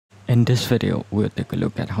In this video, we'll take a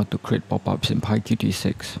look at how to create pop-ups in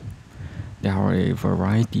PyQt6. There are a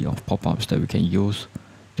variety of pop-ups that we can use.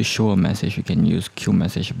 To show a message, we can use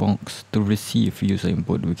QMessageBox. To receive user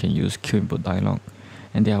input, we can use QInputDialog.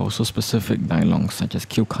 And there are also specific dialogs such as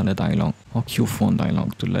QColorDialog or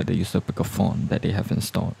QFontDialog to let the user pick a font that they have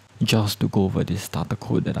installed. Just to go over the starter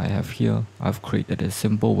code that I have here, I've created a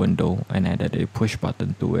simple window and added a push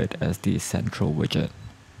button to it as the central widget.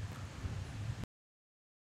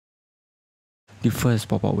 The first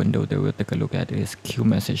pop-up window that we'll take a look at is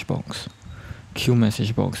QMessageBox.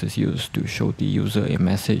 QMessageBox is used to show the user a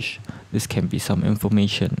message. This can be some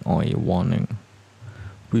information or a warning.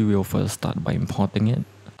 We will first start by importing it.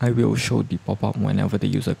 I will show the pop-up whenever the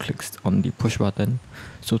user clicks on the push button.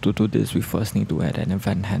 So to do this, we first need to add an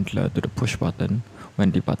event handler to the push button when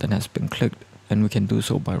the button has been clicked, and we can do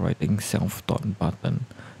so by writing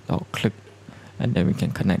self.button.click, and then we can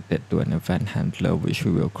connect it to an event handler which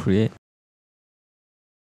we will create.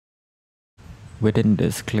 Within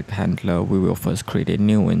this click handler, we will first create a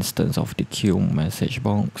new instance of the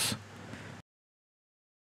QMessageBox.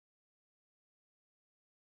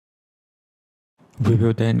 We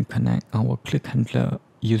will then connect our click handler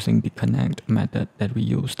using the connect method that we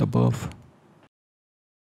used above.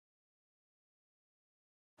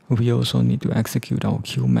 We also need to execute our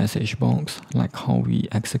QMessageBox like how we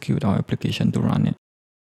execute our application to run it.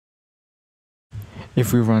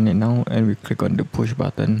 If we run it now and we click on the push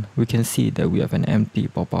button, we can see that we have an empty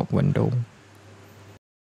pop-up window.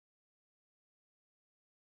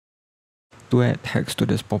 To add text to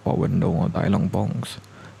this pop-up window or dialog box,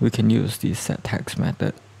 we can use the setText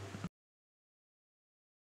method.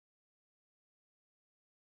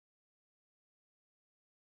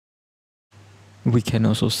 We can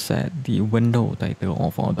also set the window title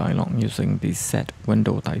of our dialog using the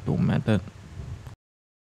setWindowTitle method.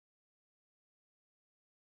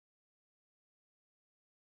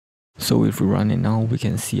 So if we run it now, we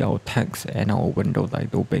can see our text and our window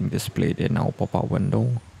title being displayed in our pop-up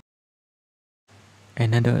window.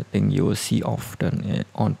 Another thing you will see often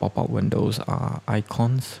on pop-up windows are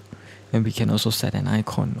icons, and we can also set an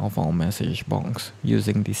icon of our message box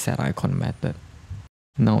using the setIcon method.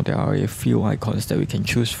 Now there are a few icons that we can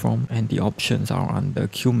choose from, and the options are under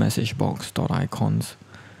QMessageBox.icons.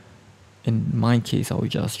 In my case, I will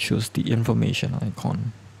just choose the information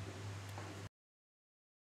icon.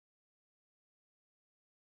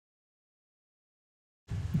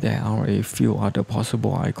 There are a few other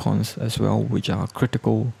possible icons as well, which are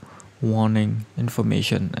critical, warning,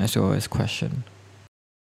 information, as well as question.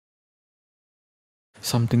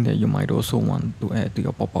 Something that you might also want to add to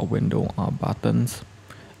your pop-up window are buttons,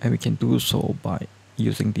 and we can do so by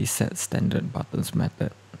using the setStandardButtons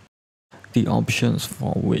method. The options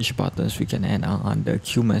for which buttons we can add are under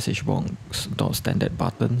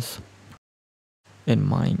QMessageBox.StandardButtons. In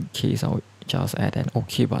my case, I'll just add an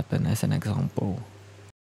OK button as an example.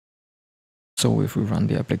 So if we run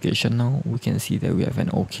the application now, we can see that we have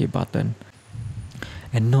an OK button.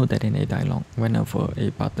 And note that in a dialog, whenever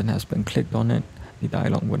a button has been clicked on it, the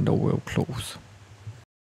dialog window will close.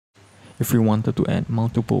 If we wanted to add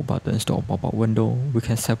multiple buttons to our pop-up window, we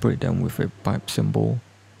can separate them with a pipe symbol.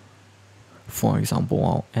 For example,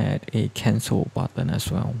 I'll add a cancel button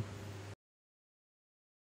as well.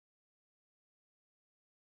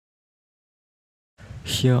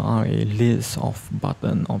 Here are a list of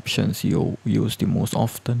button options you'll use the most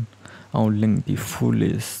often. I'll link the full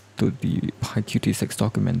list to the PyQt6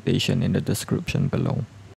 documentation in the description below.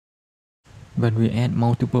 When we add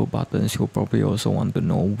multiple buttons, you'll probably also want to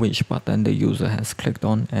know which button the user has clicked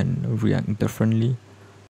on and react differently.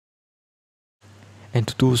 And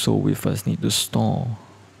to do so, we first need to store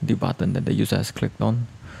the button that the user has clicked on,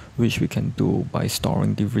 which we can do by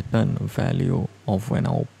storing the return value of when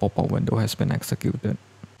our pop-up window has been executed.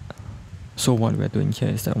 So what we're doing here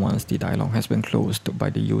is that once the dialog has been closed by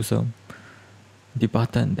the user, the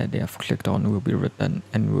button that they have clicked on will be returned,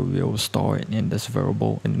 and we will store it in this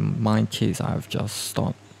variable. In my case, I've just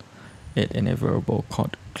stored it in a variable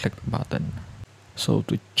called clickButton. So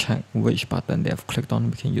to check which button they have clicked on,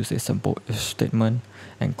 we can use a simple if statement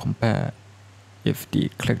and compare if the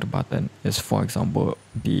clicked button is, for example,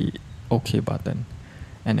 the OK button,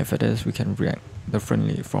 and if it is, we can react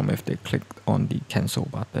differently from if they clicked on the cancel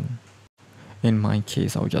button. In my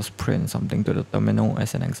case, I'll just print something to the terminal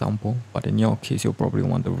as an example, but in your case, you'll probably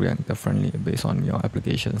want to react differently based on your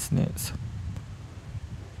application's needs.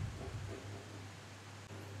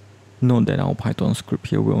 Note that our Python script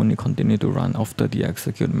here will only continue to run after the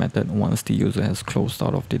execute method once the user has closed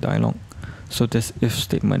out of the dialog. So this if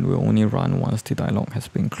statement will only run once the dialog has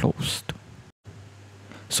been closed.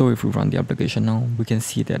 So if we run the application now, we can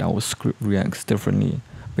see that our script reacts differently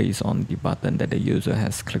based on the button that the user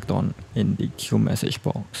has clicked on in the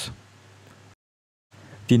QMessageBox.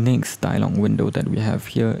 The next dialog window that we have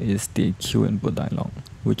here is the QInputDialog,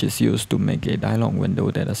 which is used to make a dialog window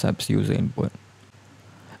that accepts user input.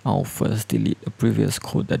 I'll first delete the previous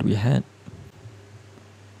code that we had,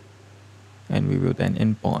 and we will then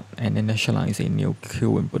import and initialize a new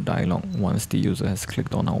QInputDialog once the user has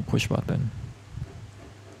clicked on our push button.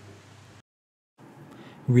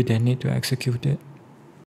 We then need to execute it.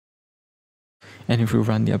 And if we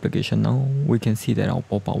run the application now, we can see that our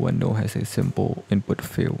pop-up window has a simple input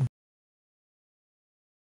field.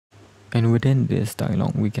 And within this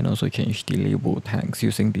dialog, we can also change the label tags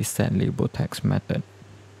using the setLabelTags method.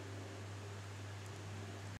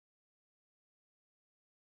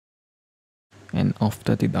 And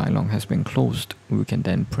after the dialog has been closed, we can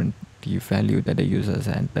then print the value that the user has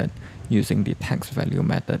entered using the text value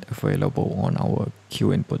method available on our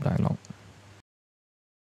QInputDialog.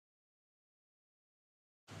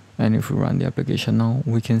 And if we run the application now,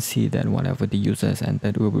 we can see that whatever the user has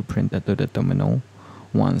entered will be printed to the terminal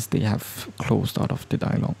once they have closed out of the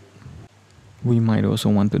dialog. We might also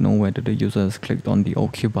want to know whether the user has clicked on the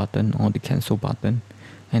OK button or the cancel button,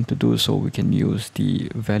 and to do so we can use the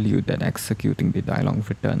value that executing the dialog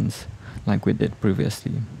returns like we did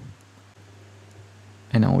previously.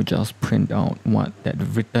 And I'll just print out what that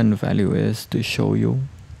return value is to show you.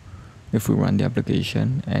 If we run the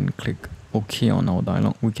application and click OK on our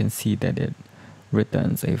dialog, we can see that it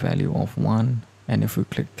returns a value of 1, and if we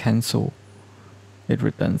click cancel, it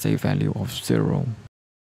returns a value of 0.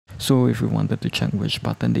 So if we wanted to check which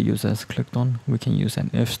button the user has clicked on, we can use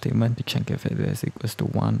an if statement to check if it is equals to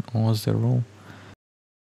 1 or 0.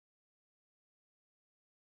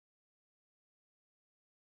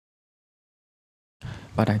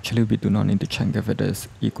 But actually we do not need to check if it is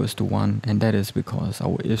equals to 1, and that is because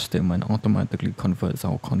our if statement automatically converts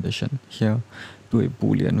our condition here to a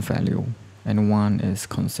boolean value, and 1 is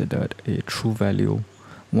considered a true value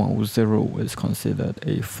while 0 is considered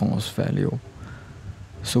a false value.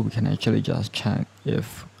 So we can actually just check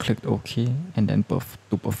if clicked OK and then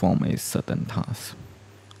to perform a certain task.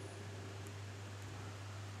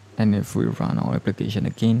 And if we run our application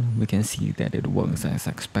again, we can see that it works as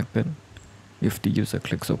expected. If the user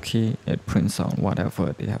clicks OK, it prints out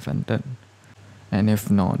whatever they have entered. And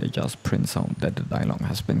if not, it just prints out that the dialog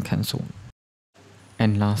has been cancelled.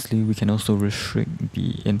 And lastly, we can also restrict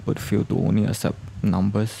the input field to only accept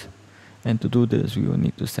numbers. And to do this, we will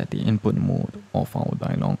need to set the input mode of our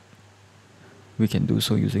dialog. We can do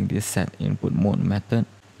so using the setInputMode method.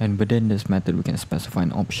 And within this method, we can specify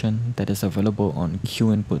an option that is available on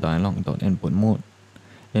QInputDialog.inputMode.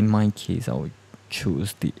 In my case, I will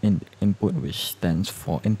choose the int input, which stands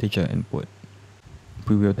for integer input.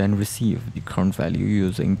 We will then receive the current value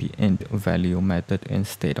using the int value method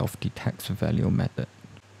instead of the text value method.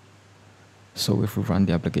 So if we run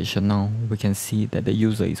the application now, we can see that the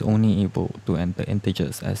user is only able to enter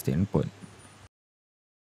integers as the input.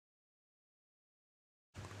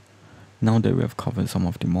 Now that we have covered some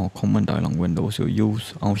of the more common dialog windows you'll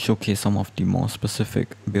use, I'll showcase some of the more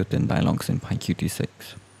specific built-in dialogs in PyQt6.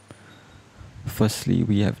 Firstly,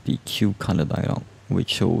 we have the QColorDialog, which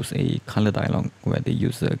shows a color dialog where the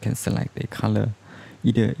user can select a color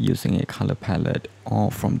either using a color palette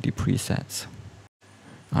or from the presets.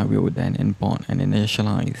 I will then import and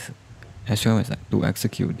initialize as well as to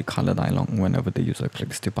execute the color dialog whenever the user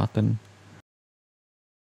clicks the button.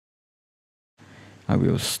 I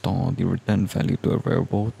will store the return value to a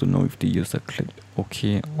variable to know if the user clicked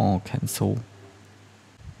OK or cancel.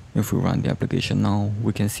 If we run the application now,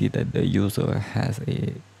 we can see that the user has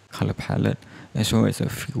a color palette as well as a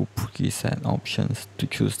few preset options to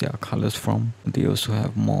choose their colors from. They also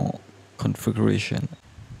have more configuration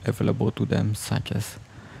available to them, such as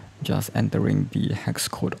just entering the hex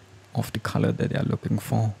code of the color that they are looking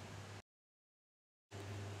for.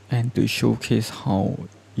 And to showcase how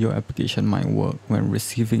your application might work when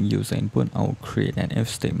receiving user input, I'll create an if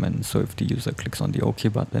statement. So if the user clicks on the OK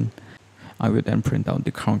button, I will then print out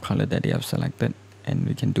the current color that they have selected, and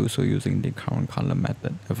we can do so using the current color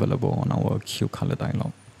method available on our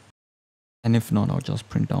QColorDialog. And if not, I'll just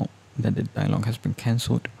print out that the dialog has been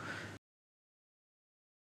cancelled.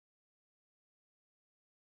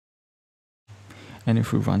 And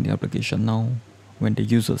if we run the application now, when the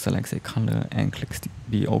user selects a color and clicks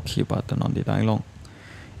the OK button on the dialog,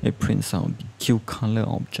 it prints out the QColor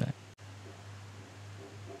object.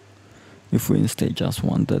 If we instead just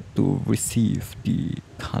wanted to receive the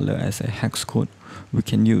color as a hex code, we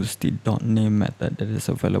can use the .name method that is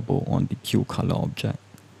available on the QColor object.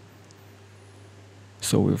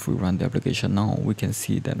 So if we run the application now, we can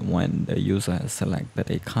see that when the user has selected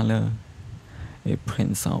a color, it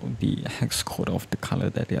prints out the hex code of the color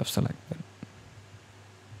that they have selected.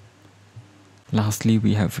 Lastly,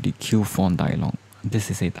 we have the QFontDialog. This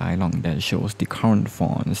is a dialog that shows the current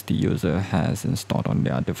fonts the user has installed on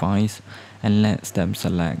their device and lets them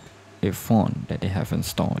select a font that they have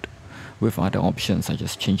installed, with other options such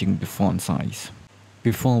as changing the font size.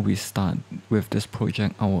 Before we start with this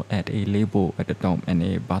project, I will add a label at the top and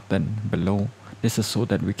a button below. This is so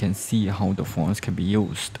that we can see how the fonts can be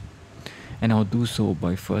used. And I'll do so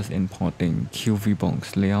by first importing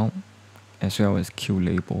QVBox layout as well as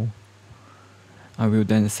QLabel. I will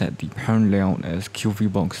then set the parent layout as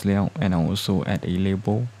QVBox layout, and I'll also add a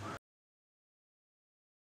label.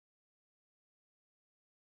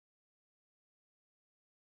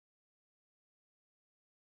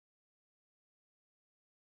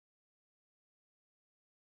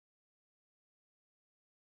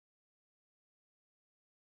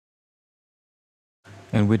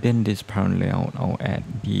 And within this parent layout, I'll add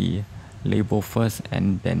the label first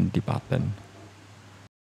and then the button.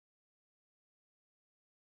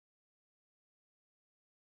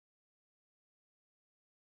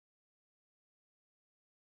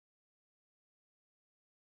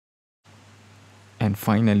 And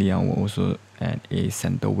finally, I will also add a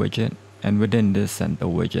center widget, and within this center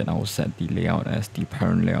widget, I will set the layout as the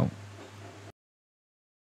parent layout.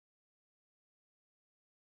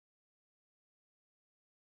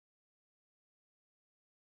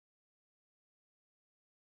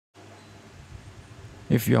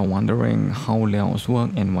 If you are wondering how layouts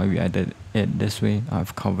work and why we added it this way,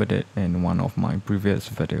 I've covered it in one of my previous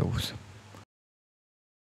videos.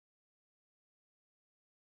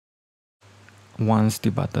 Once the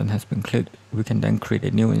button has been clicked, we can then create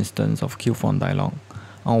a new instance of QFontDialog.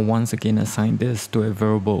 I'll once again assign this to a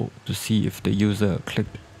variable to see if the user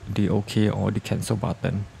clicked the OK or the cancel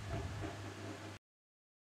button.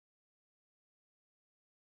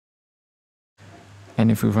 And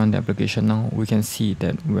if we run the application now, we can see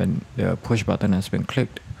that when the push button has been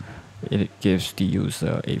clicked, it gives the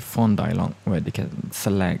user a font dialog where they can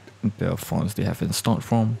select the fonts they have installed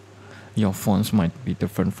from. Your fonts might be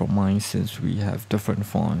different from mine since we have different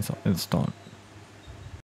fonts installed.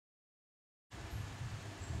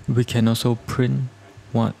 We can also print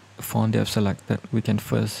what font they have selected. We can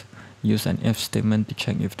first use an if statement to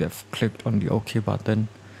check if they've clicked on the OK button,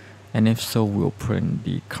 and if so, we'll print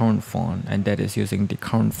the current font, and that is using the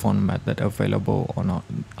current font method available on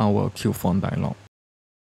our QFontDialog.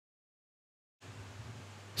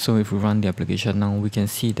 So if we run the application now, we can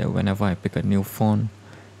see that whenever I pick a new font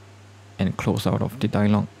and close out of the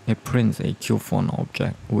dialog, it prints a QFont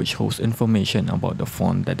object which holds information about the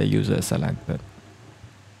font that the user selected.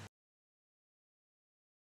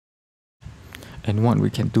 And what we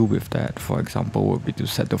can do with that, for example, would be to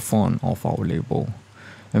set the font of our label.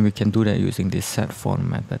 And we can do that using the set font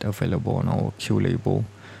method available on our QLabel,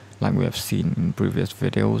 like we have seen in previous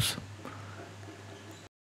videos.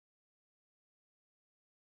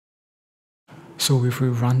 So if we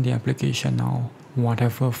run the application now,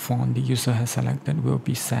 whatever font the user has selected will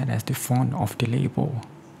be set as the font of the label.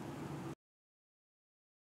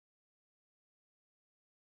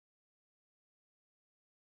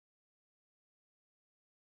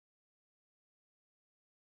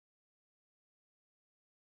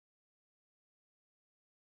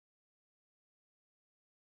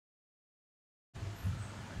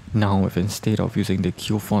 Now, if instead of using the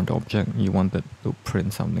QFont object, you wanted to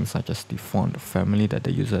print something such as the font family that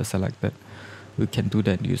the user has selected, we can do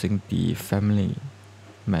that using the family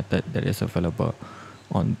method that is available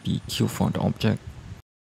on the QFont object.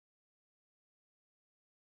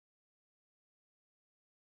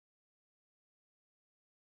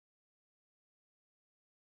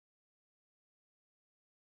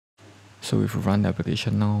 So if we run the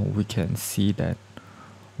application now, we can see that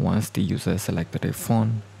once the user has selected a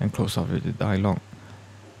font and close off with the dialog,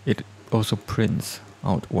 it also prints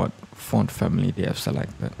out what font family they have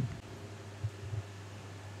selected.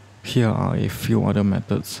 Here are a few other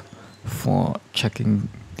methods for checking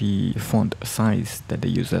the font size that the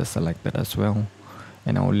user has selected as well,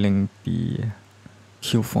 and I'll link the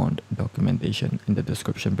QFont documentation in the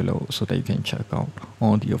description below so that you can check out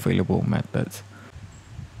all the available methods.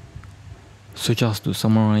 So just to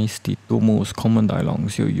summarize, the two most common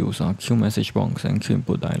dialogs you'll use are QMessageBox and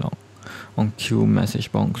QInputDialog. On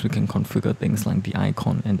QMessageBox, we can configure things like the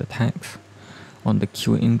icon and the text. On the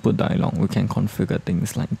QInputDialog, we can configure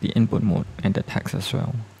things like the input mode and the text as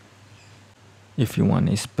well. If you want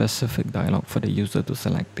a specific dialog for the user to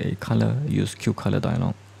select a color, use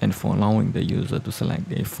QColorDialog, and for allowing the user to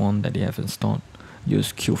select a font that they have installed,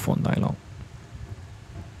 use QFontDialog.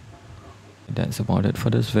 That's about it for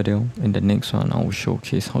this video. In the next one, I will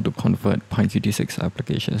showcase how to convert PyQt6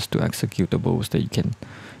 applications to executables that you can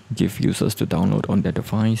give users to download on their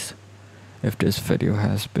device. If this video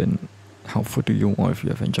has been helpful to you, or if you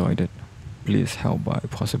have enjoyed it, please help by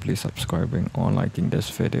possibly subscribing or liking this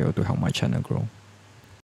video to help my channel grow.